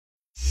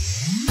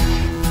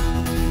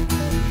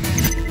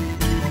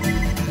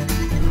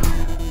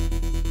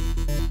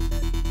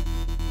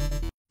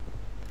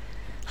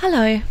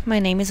Hello, my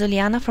name is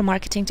Uliana from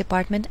Marketing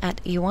Department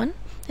at eWON,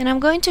 and I'm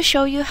going to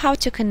show you how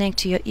to connect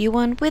to your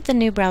eWON with the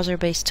new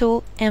browser-based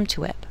tool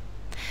M2Web.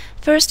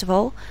 First of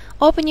all,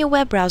 open your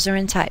web browser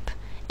and type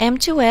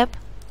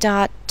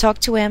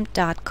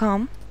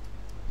m2web.talk2m.com.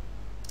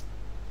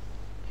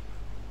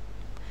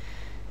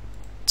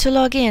 To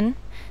log in,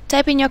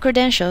 type in your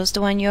credentials,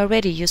 the one you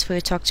already use for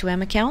your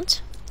Talk2M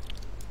account.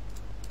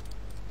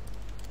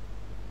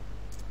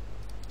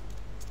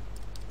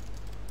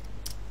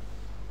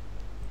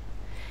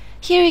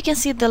 Here you can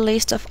see the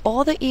list of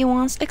all the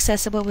eWONs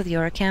accessible with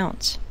your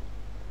account.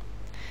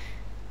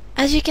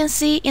 As you can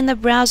see in the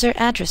browser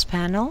address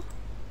panel,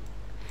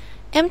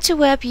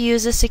 M2Web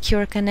uses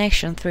secure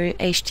connection through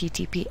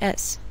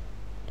HTTPS.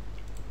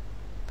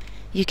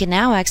 You can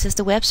now access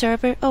the web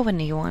server of an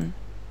eWON.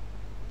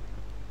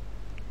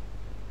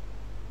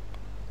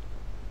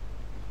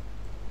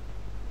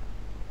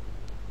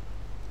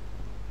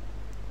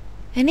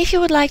 And if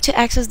you would like to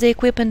access the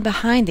equipment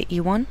behind the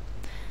eWON,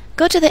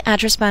 go to the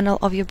address panel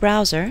of your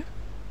browser,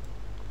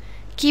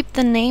 keep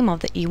the name of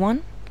the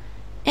eWON,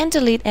 and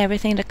delete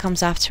everything that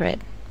comes after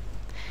it.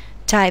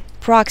 Type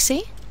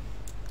proxy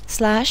 /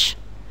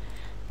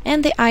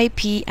 and the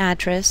IP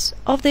address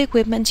of the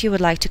equipment you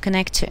would like to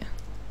connect to.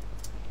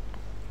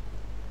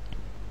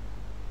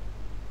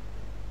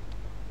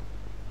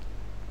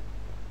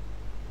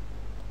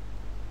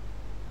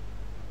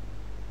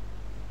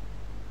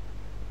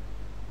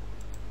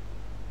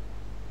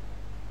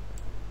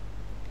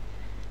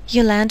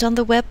 You land on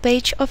the web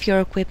page of your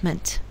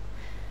equipment.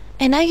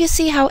 And now you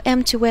see how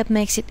M2Web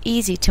makes it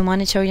easy to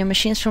monitor your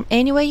machines from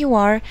anywhere you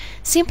are,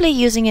 simply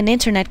using an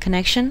internet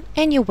connection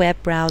and your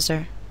web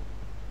browser.